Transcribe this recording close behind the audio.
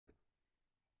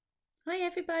Hi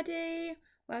everybody,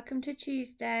 welcome to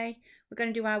Tuesday. We're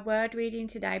going to do our word reading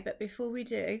today, but before we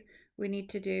do, we need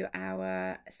to do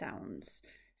our sounds.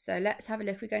 So let's have a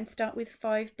look. We're going to start with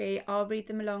 5B. I'll read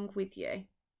them along with you.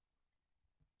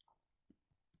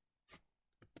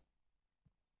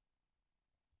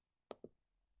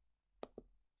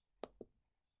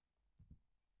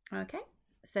 Okay,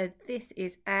 so this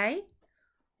is A,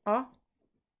 O,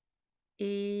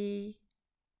 E,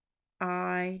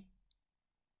 I,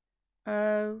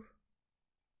 O,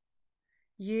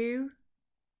 U,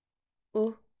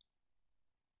 O,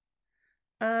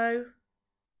 O,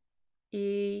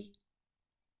 E,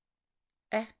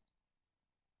 E,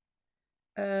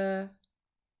 O,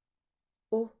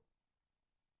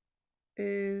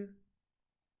 U,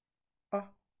 O,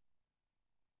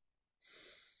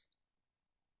 S,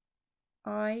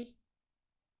 I,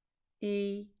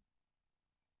 E,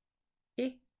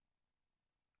 I,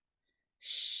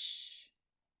 Sh,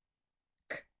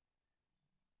 K,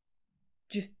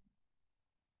 J,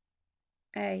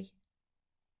 A.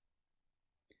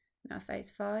 Now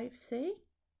phase 5, C,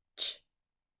 Ch,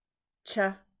 Ch,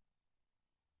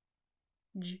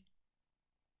 J,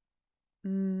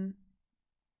 M,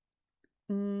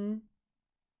 N,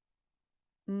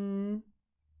 N,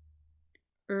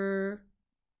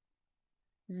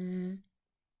 Z,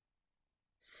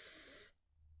 S,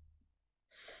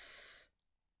 S,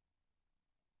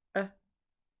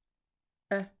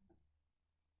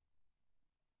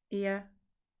 Ia,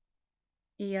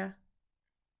 A,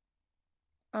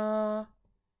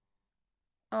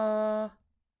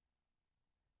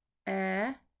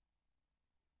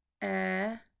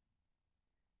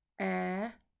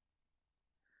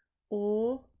 E,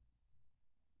 O,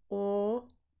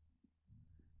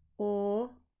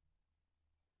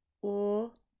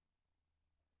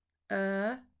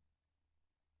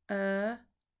 O,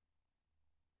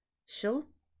 Shul,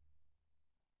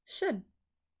 Shun,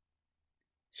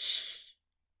 Sh,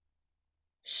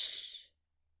 Sh.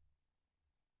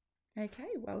 Okay,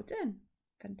 well done.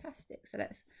 Fantastic. So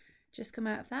let's just come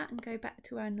out of that and go back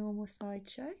to our normal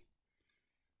slideshow.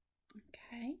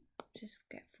 Okay, just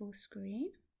get full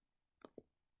screen.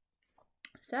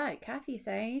 So Kathy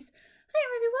says, "Hi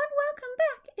everyone, welcome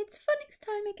back. It's Phonics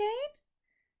time again."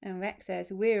 And Rex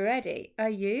says, "We're ready. Are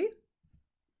you?"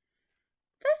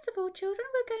 First of all, children,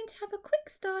 we're going to have a quick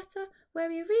starter where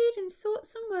we read and sort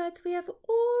some words we have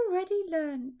already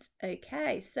learnt.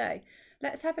 Okay, so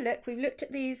let's have a look. We've looked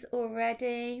at these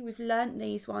already. We've learnt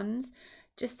these ones.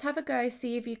 Just have a go,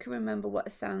 see if you can remember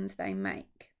what sounds they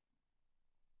make.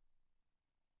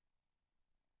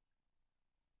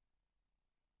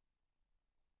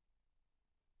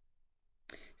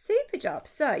 Super job.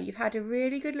 So you've had a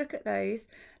really good look at those.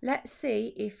 Let's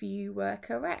see if you were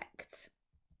correct.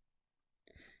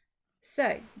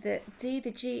 So the D,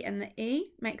 the G and the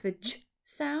E make the J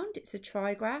sound. It's a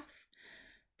trigraph.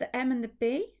 The M and the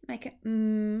B make an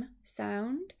M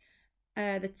sound.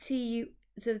 The T,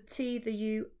 the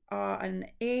U, R and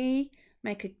the E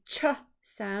make a Ch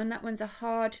sound. That one's a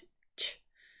hard Ch.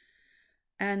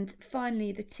 And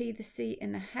finally the T, the C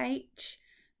and the H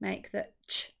make the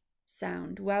Ch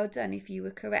sound. Well done if you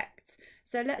were correct.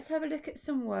 So let's have a look at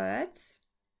some words.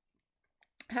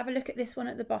 Have a look at this one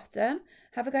at the bottom.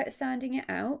 Have a go at sounding it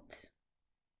out.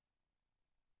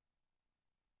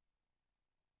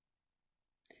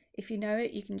 If you know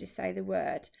it, you can just say the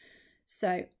word.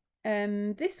 So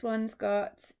this one's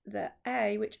got the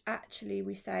A, which actually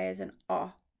we say as an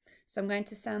O. So I'm going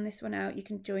to sound this one out. You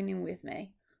can join in with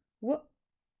me. W,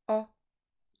 O,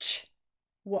 ch,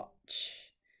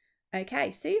 watch.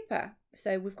 Okay, super.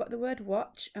 So we've got the word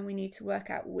watch and we need to work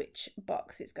out which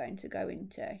box it's going to go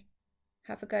into.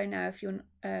 Have a go now if you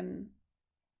and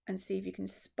see if you can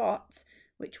spot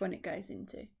which one it goes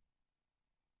into.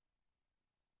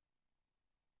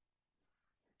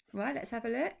 Right, let's have a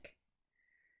look.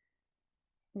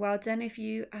 Well done if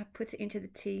you put it into the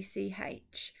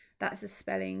TCH. That's the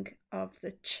spelling of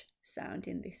the ch sound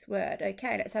in this word.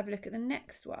 Okay, let's have a look at the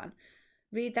next one.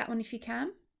 Read that one if you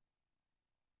can.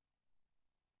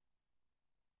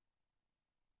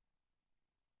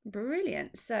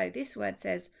 Brilliant. So this word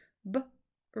says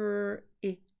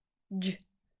bridge,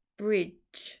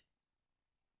 bridge.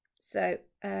 So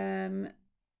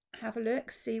have a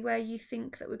look, see where you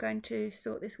think that we're going to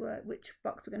sort this word, which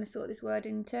box we're going to sort this word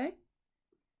into.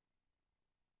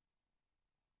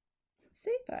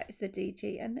 Super, it's the D,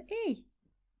 G and the E.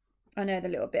 I know the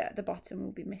little bit at the bottom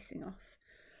will be missing off,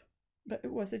 but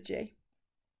it was a G.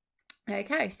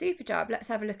 Okay, super job. Let's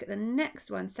have a look at the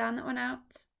next one. Sound that one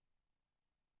out.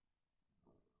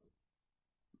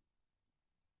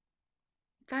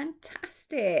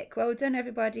 Fantastic. Well done,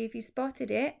 everybody, if you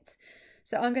spotted it.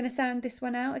 So I'm going to sound this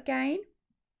one out again.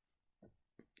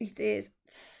 It is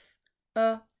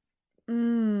thumb.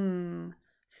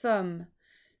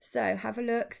 So have a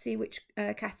look, see which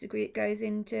category it goes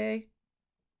into.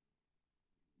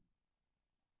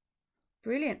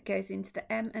 Brilliant. Goes into the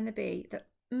M and the B. The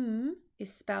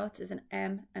is spelt as an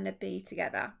M and a B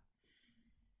together.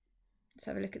 Let's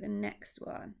have a look at the next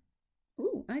one.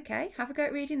 Ooh, okay. Have a go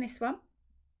at reading this one.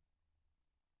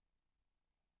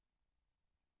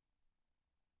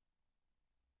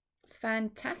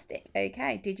 Fantastic.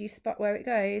 Okay, did you spot where it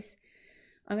goes?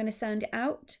 I'm going to sound it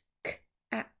out.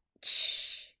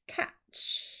 K-a-ch,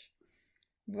 catch.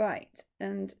 Right,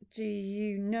 and do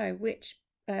you know which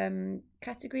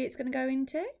category it's going to go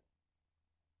into?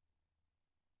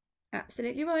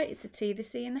 Absolutely right. It's the T, the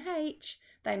C and the H.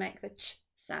 They make the ch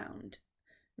sound.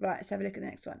 Right, let's have a look at the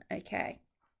next one. Okay.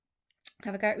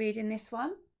 Have a go at reading this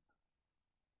one.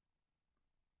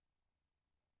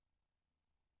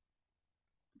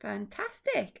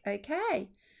 Fantastic. Okay.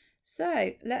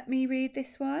 So let me read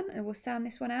this one and we'll sound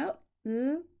this one out.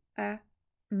 Okay.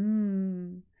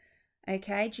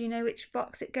 Do you know which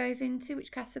box it goes into?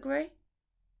 Which category?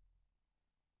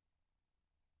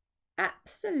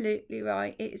 Absolutely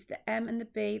right. It is the M and the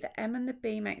B. The M and the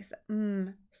B makes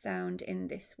the sound in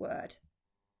this word.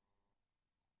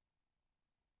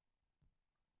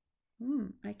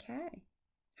 Okay.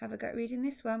 Have a go at reading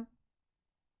this one.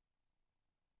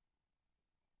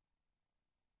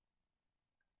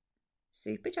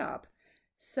 Super job.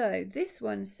 So this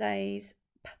one says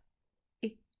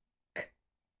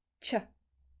p-i-k-ch,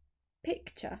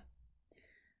 picture.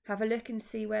 Have a look and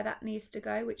see where that needs to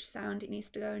go, which sound it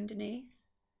needs to go underneath,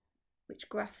 which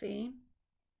grapheme.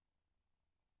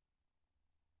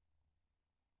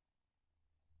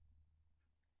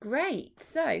 Great.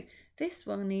 So this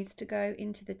one needs to go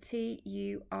into the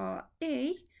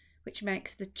T-U-R-E, which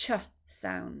makes the ch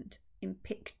sound in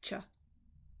picture.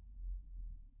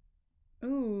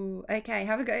 Ooh, okay.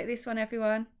 Have a go at this one,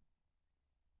 everyone.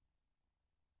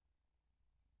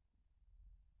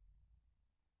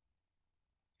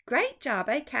 Great job.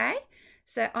 Okay.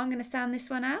 So I'm going to sound this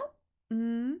one out.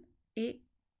 Mixture.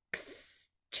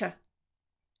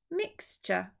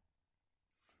 Mixture.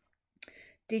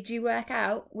 Did you work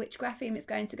out which grapheme it's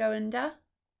going to go under?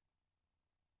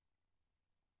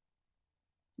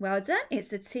 Well done. It's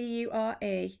the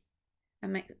T-U-R-E.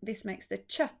 And this makes the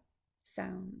ch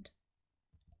sound.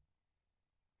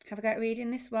 Have a go at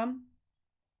reading this one.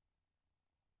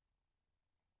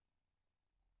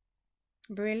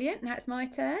 Brilliant. Now it's my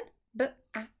turn.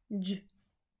 B-a-j.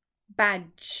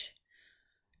 Badge.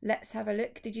 Let's have a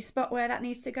look. Did you spot where that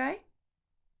needs to go?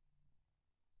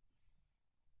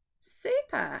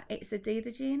 Super. It's the D,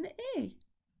 the G and the E.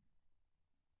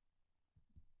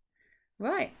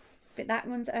 Right. That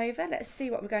one's over. Let's see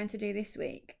what we're going to do this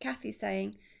week. Kathy's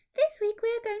saying, this week we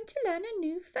are going to learn a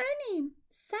new phoneme,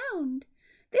 sound.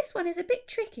 This one is a bit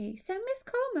tricky, so Miss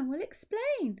Coleman will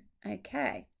explain.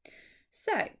 Okay.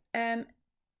 So,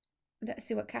 let's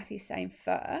see what Kathy's saying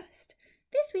first.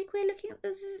 This week we're looking at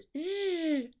the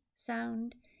Z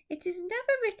sound. It is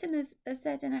never written as a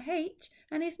Z and a H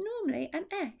and is normally an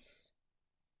S.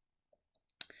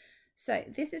 So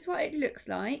this is what it looks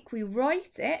like. We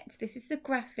write it, this is the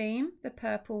grapheme, the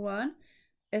purple one,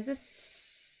 as a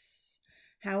S.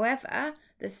 However,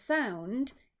 the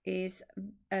sound is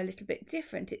a little bit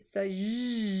different. It's a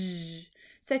Z.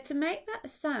 So to make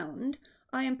that sound,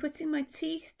 I am putting my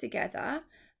teeth together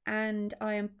and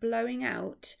I am blowing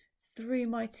out through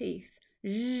my teeth.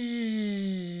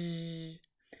 You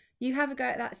have a go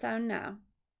at that sound now.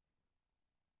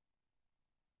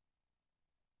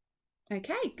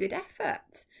 Okay, good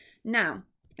effort. Now,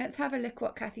 let's have a look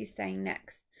what Kathy's saying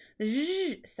next. The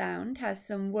Z sound has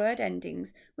some word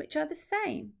endings which are the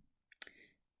same.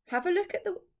 Have a look at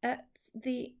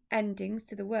the endings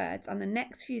to the words on the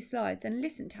next few slides and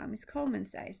listen to how Miss Coleman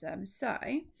says them. So,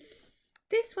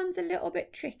 this one's a little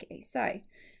bit tricky. So,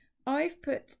 I've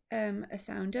put a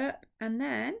sound up and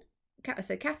then,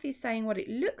 so Kathy's saying what it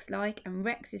looks like and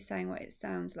Rex is saying what it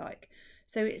sounds like.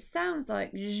 So, it sounds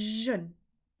like zhun,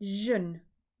 zhun,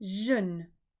 zhun.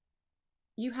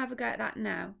 You have a go at that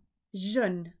now.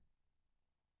 Zhun.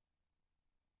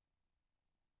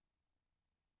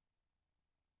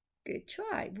 Good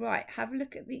try. Right, have a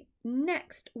look at the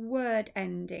next word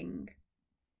ending.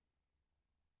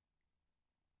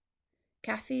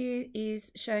 Kathy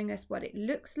is showing us what it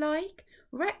looks like.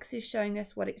 Rex is showing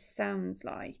us what it sounds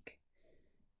like.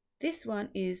 This one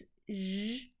is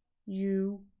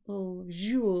joule,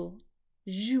 joule,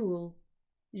 joule,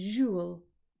 joule.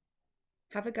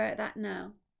 Have a go at that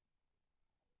now.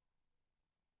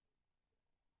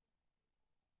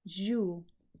 Jewel.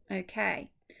 Okay,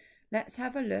 let's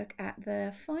have a look at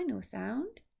the final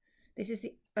sound. This is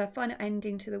the final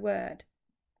ending to the word.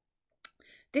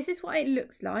 This is what it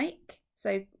looks like.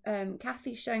 So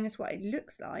Kathy's showing us what it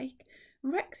looks like.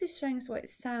 Rex is showing us what it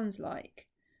sounds like.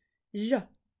 J,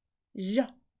 j.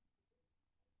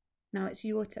 Now it's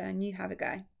your turn. You have a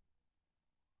go.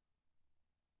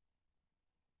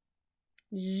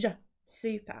 J.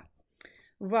 Super.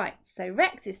 Right, so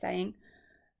Rex is saying,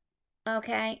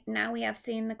 okay, now we have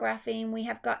seen the grapheme. We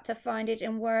have got to find it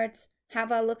in words.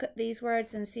 Have a look at these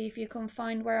words and see if you can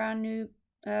find where our new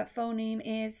phoneme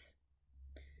is.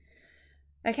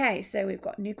 Okay, so we've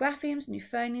got new graphemes, new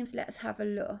phonemes. Let's have a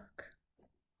look.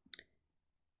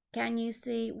 Can you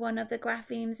see one of the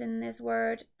graphemes in this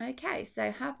word? Okay,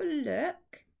 so have a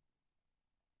look.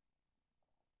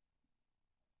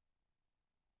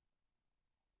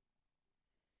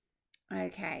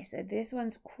 Okay, so this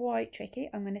one's quite tricky.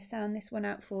 I'm going to sound this one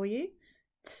out for you.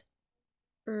 T,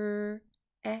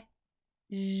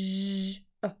 e, j,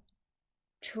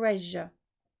 treasure.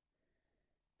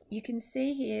 You can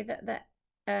see here that the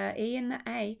E and the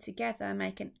A together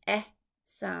make an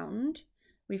sound.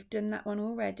 We've done that one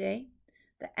already.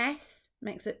 The S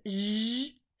makes a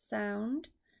Z sound,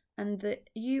 and the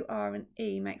U, R, and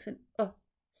E makes an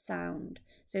sound.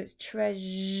 So it's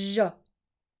treasure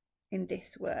in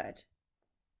this word.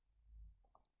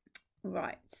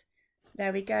 Right,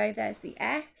 there we go. There's the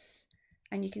S,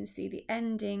 and you can see the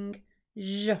ending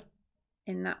Z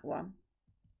in that one.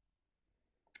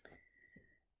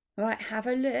 Right, have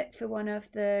a look for one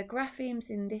of the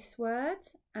graphemes in this word,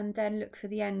 and then look for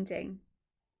the ending.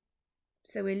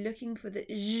 So we're looking for the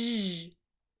Z.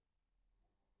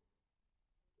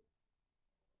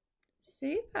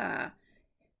 Super.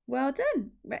 Well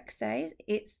done. Rex says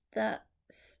it's the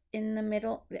S in the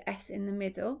middle, the S in the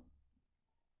middle,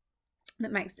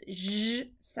 that makes the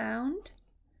Z sound.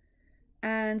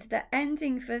 And the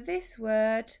ending for this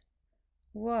word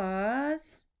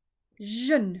was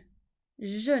jeune.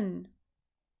 Jeune.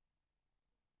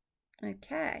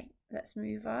 Okay, let's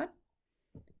move on.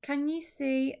 Can you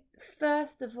see,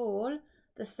 first of all,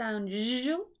 the sound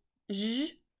j,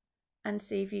 and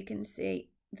see if you can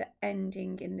see the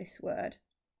ending in this word?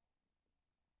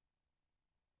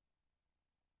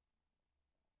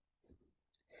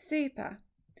 Super.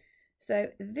 So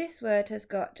this word has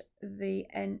got the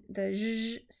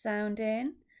j sound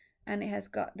in, and it has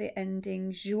got the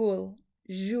ending joule,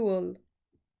 joule.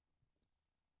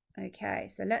 Okay,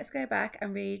 so let's go back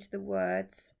and read the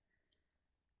words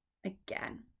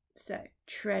again. So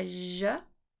treasure,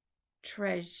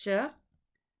 treasure,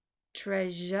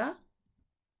 treasure,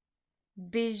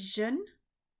 vision,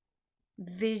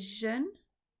 vision,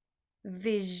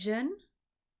 vision,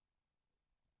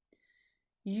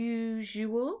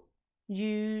 usual,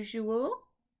 usual,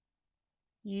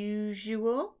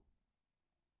 usual.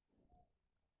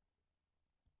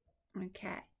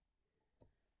 Okay.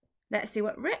 Let's see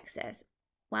what Rick says.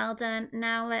 Well done.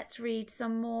 Now let's read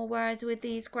some more words with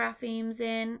these graphemes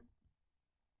in.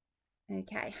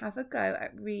 Okay, have a go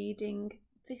at reading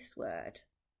this word.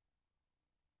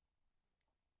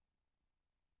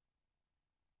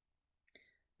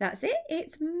 That's it.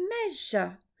 It's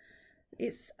measure.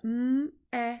 It's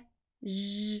measure.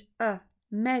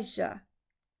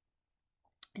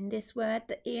 In this word,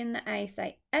 the E and the A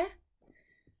say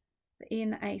the E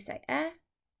and the A say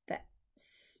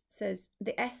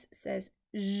the S says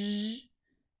j,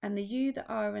 and the U, the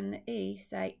R, and the E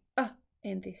say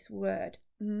in this word.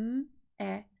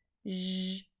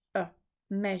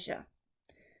 Measure.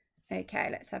 Okay,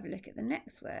 let's have a look at the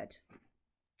next word.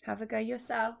 Have a go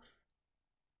yourself.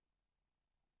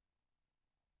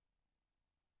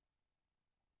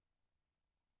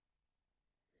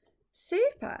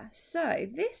 Super. So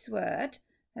this word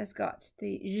has got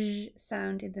the j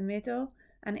sound in the middle,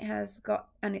 and it's got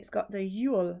the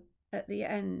yul at the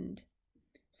end.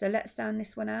 So let's sound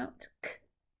this one out.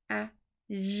 Casual.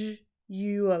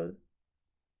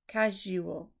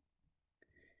 Casual.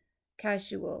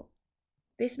 Casual.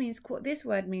 This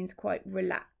word means quite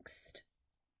relaxed.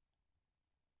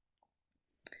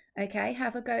 Okay,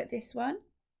 have a go at this one.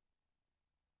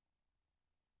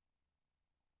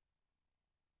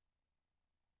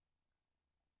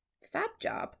 Fab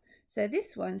job. So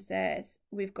this one says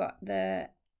we've got the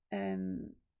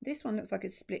this one looks like a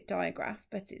split digraph,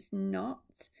 but it's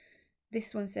not.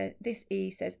 This one says, this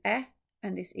E says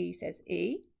and this E says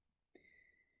E.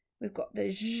 We've got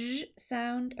the j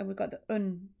sound and we've got the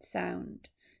un sound.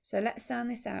 So let's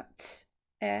sound this out.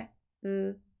 L,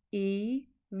 E,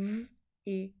 V,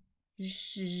 E,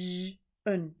 j,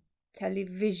 un.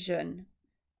 Television.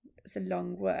 it's a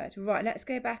long word. Right, let's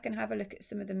go back and have a look at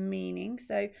some of the meaning.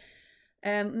 So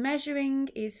measuring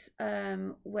is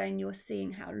when you're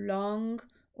seeing how long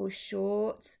or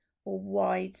short or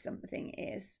wide something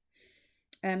is.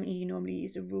 You normally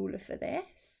use a ruler for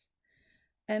this.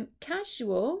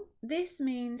 Casual, this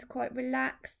means quite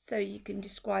relaxed, so you can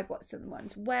describe what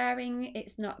someone's wearing.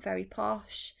 It's not very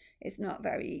posh, it's not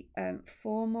very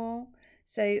formal.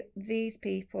 So these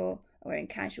people are wearing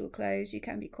casual clothes. You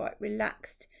can be quite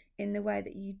relaxed in the way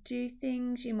that you do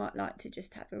things. You might like to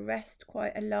just have a rest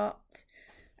quite a lot.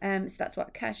 So that's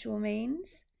what casual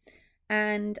means.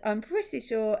 And I'm pretty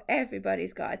sure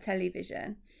everybody's got a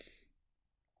television.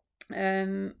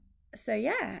 So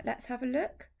yeah, let's have a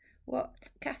look what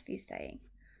Kathy's saying.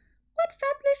 What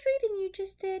fabulous reading you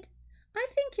just did. I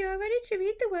think you are ready to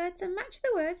read the words and match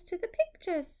the words to the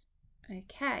pictures.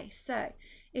 Okay, so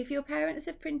if your parents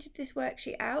have printed this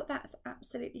worksheet out, that's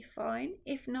absolutely fine.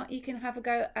 If not, you can have a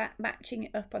go at matching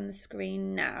it up on the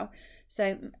screen now.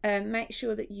 So make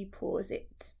sure that you pause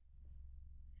it.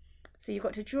 So you've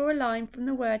got to draw a line from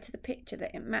the word to the picture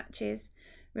that it matches.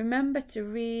 Remember to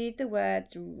read the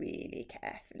words really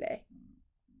carefully.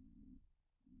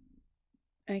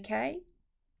 Okay,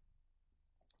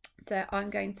 so I'm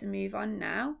going to move on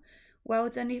now. Well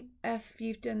done if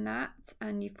you've done that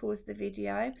and you've paused the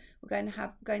video. We're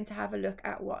going to have a look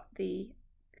at what the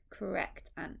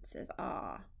correct answers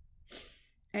are.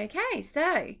 Okay,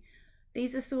 so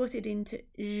these are sorted into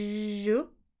je,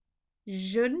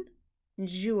 jeune,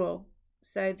 jewel.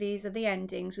 So these are the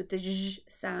endings with the j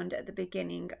sound at the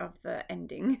beginning of the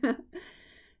ending.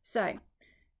 So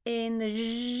in the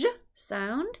j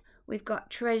sound, we've got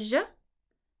treasure,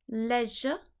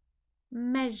 leisure,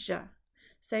 measure.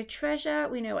 So treasure,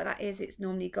 we know what that is. It's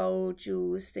normally gold,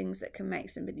 jewels, things that can make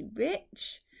somebody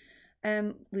rich.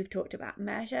 We've talked about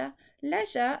measure.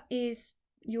 Leisure is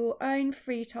your own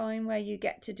free time where you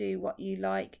get to do what you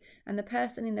like, and the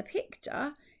person in the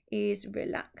picture is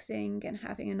relaxing and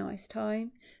having a nice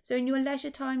time. So in your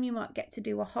leisure time, you might get to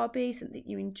do a hobby, something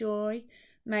you enjoy.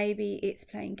 Maybe it's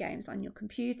playing games on your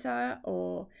computer,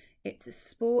 or it's a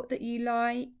sport that you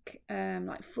like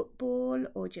football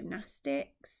or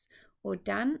gymnastics or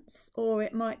dance, or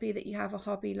it might be that you have a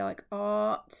hobby like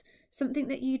art, something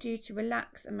that you do to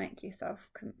relax and make yourself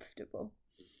comfortable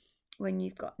when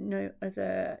you've got no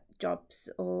other jobs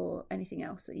or anything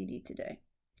else that you need to do.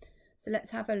 So let's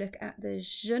have a look at the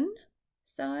jeune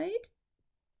side.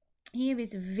 Here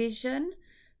is vision.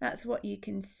 That's what you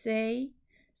can see.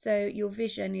 So your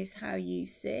vision is how you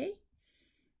see.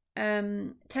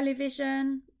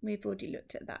 Television, we've already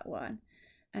looked at that one.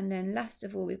 And then last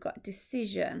of all, we've got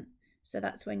decision. So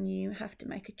that's when you have to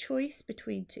make a choice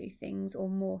between two things or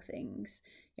more things.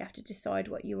 You have to decide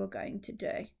what you are going to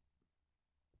do.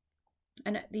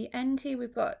 And at the end here,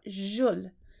 we've got jul.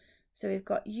 So we've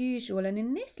got usual. And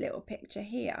in this little picture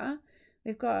here,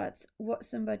 we've got what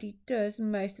somebody does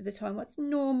most of the time, what's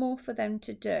normal for them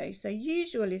to do. So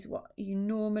usual is what you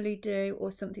normally do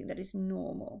or something that is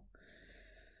normal.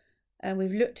 And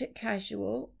we've looked at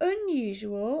casual.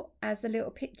 Unusual, as the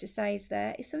little picture says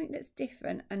there, is something that's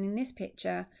different. And in this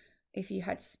picture, if you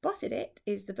had spotted it,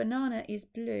 is the banana is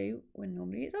blue when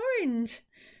normally it's orange.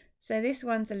 So this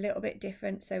one's a little bit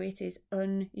different, so it is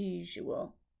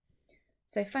unusual.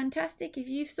 So fantastic. If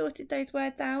you've sorted those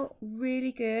words out,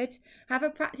 really good. Have a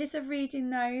practice of reading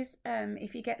those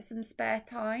if you get some spare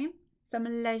time, some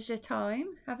leisure time.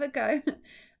 Have a go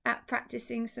at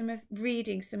practicing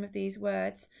reading some of these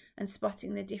words and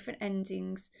spotting the different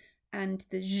endings and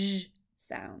the zh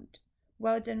sound.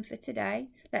 Well done for today.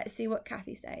 Let's see what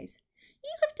Kathy says.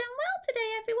 You have done well today,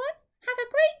 everyone. Have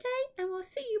a great day and we'll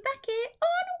see you back here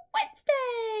on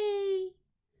Wednesday.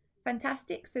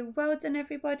 Fantastic. So well done,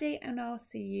 everybody, and I'll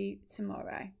see you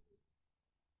tomorrow.